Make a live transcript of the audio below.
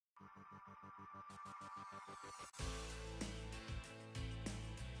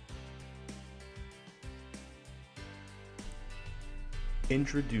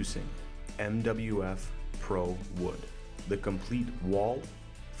Introducing MWF Pro Wood, the complete wall,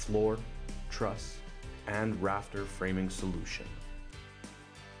 floor, truss, and rafter framing solution.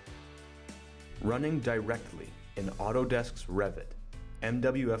 Running directly in Autodesk's Revit,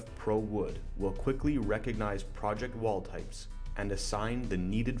 MWF Pro Wood will quickly recognize project wall types and assign the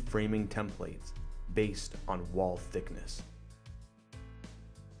needed framing templates based on wall thickness.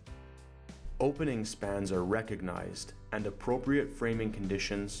 Opening spans are recognized and appropriate framing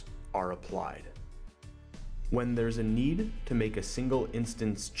conditions are applied. When there's a need to make a single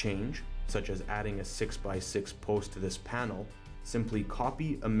instance change, such as adding a 6x6 post to this panel, simply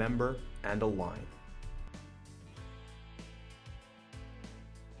copy a member and align.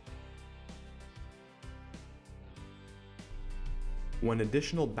 When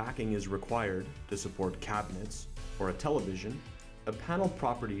additional backing is required to support cabinets or a television, a panel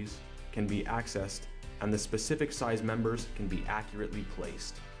properties can be accessed and the specific size members can be accurately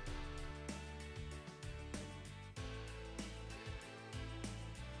placed.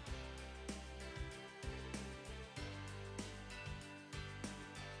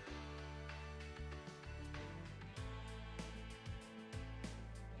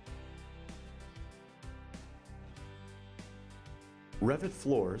 Revit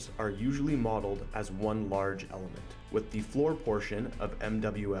floors are usually modeled as one large element. With the floor portion of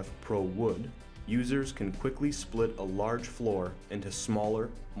MWF Pro Wood, users can quickly split a large floor into smaller,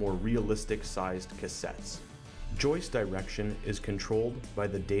 more realistic sized cassettes. Joist direction is controlled by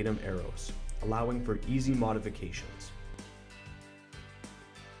the datum arrows, allowing for easy modifications.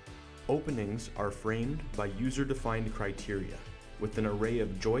 Openings are framed by user-defined criteria with an array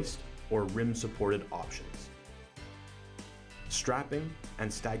of joist or rim-supported options. Strapping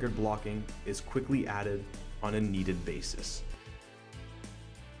and staggered blocking is quickly added on a needed basis.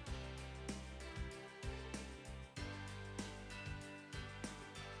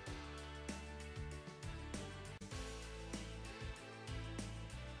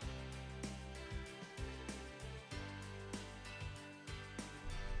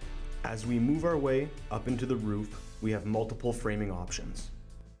 As we move our way up into the roof, we have multiple framing options.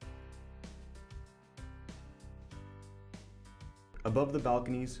 Above the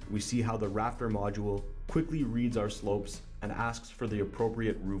balconies, we see how the rafter module quickly reads our slopes and asks for the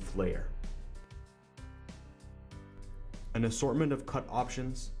appropriate roof layer. An assortment of cut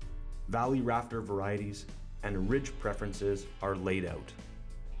options, valley rafter varieties, and ridge preferences are laid out.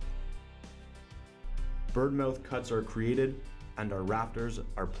 Birdmouth cuts are created and our rafters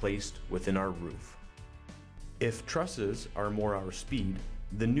are placed within our roof. If trusses are more our speed,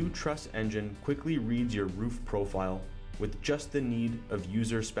 the new truss engine quickly reads your roof profile with just the need of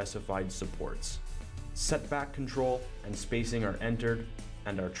user-specified supports. Setback control and spacing are entered,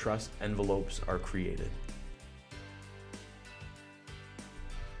 and our truss envelopes are created.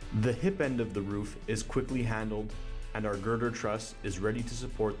 The hip end of the roof is quickly handled, and our girder truss is ready to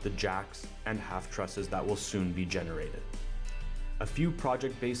support the jacks and half trusses that will soon be generated. A few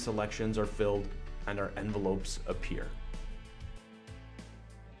project-based selections are filled, and our envelopes appear.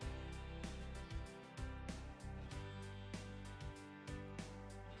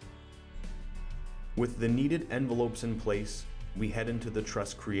 With the needed envelopes in place, we head into the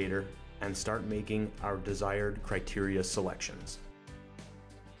truss creator and start making our desired criteria selections.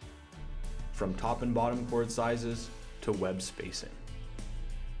 From top and bottom chord sizes to web spacing.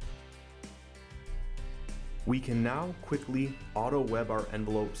 We can now quickly auto-web our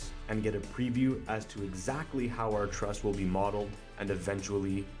envelopes and get a preview as to exactly how our truss will be modeled and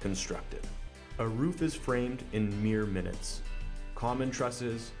eventually constructed. A roof is framed in mere minutes. Common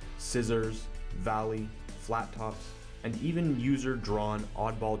trusses, scissors, valley, flat tops, and even user-drawn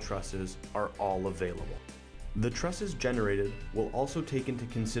oddball trusses are all available. The trusses generated will also take into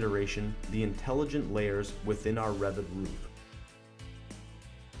consideration the intelligent layers within our Revit roof.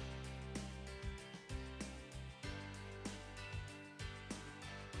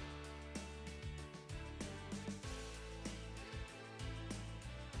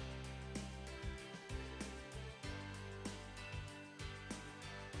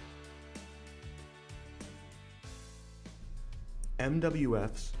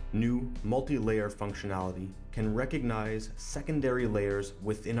 MWF's new multi-layer functionality can recognize secondary layers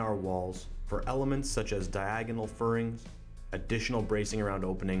within our walls for elements such as diagonal furrings, additional bracing around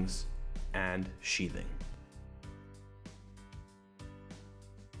openings, and sheathing.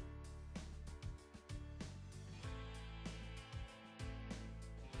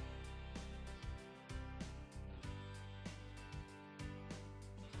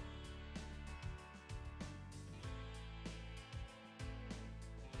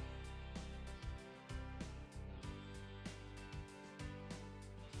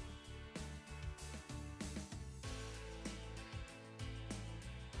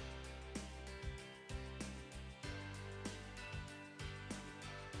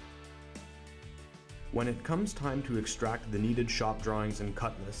 When it comes time to extract the needed shop drawings and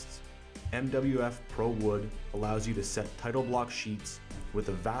cut lists, MWF Pro Wood allows you to set title block sheets with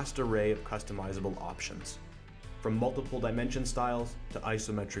a vast array of customizable options, from multiple dimension styles to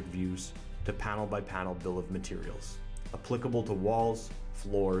isometric views to panel by panel bill of materials, applicable to walls,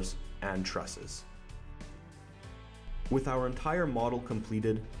 floors, and trusses. With our entire model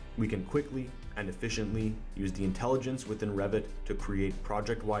completed, we can quickly and efficiently use the intelligence within Revit to create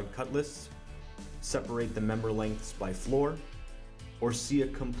project-wide cut lists, separate the member lengths by floor, or see a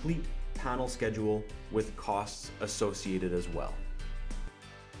complete panel schedule with costs associated as well.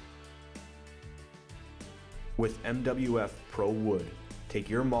 With MWF Pro Wood, take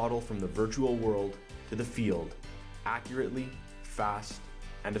your model from the virtual world to the field accurately, fast,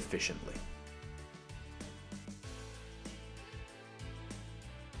 and efficiently.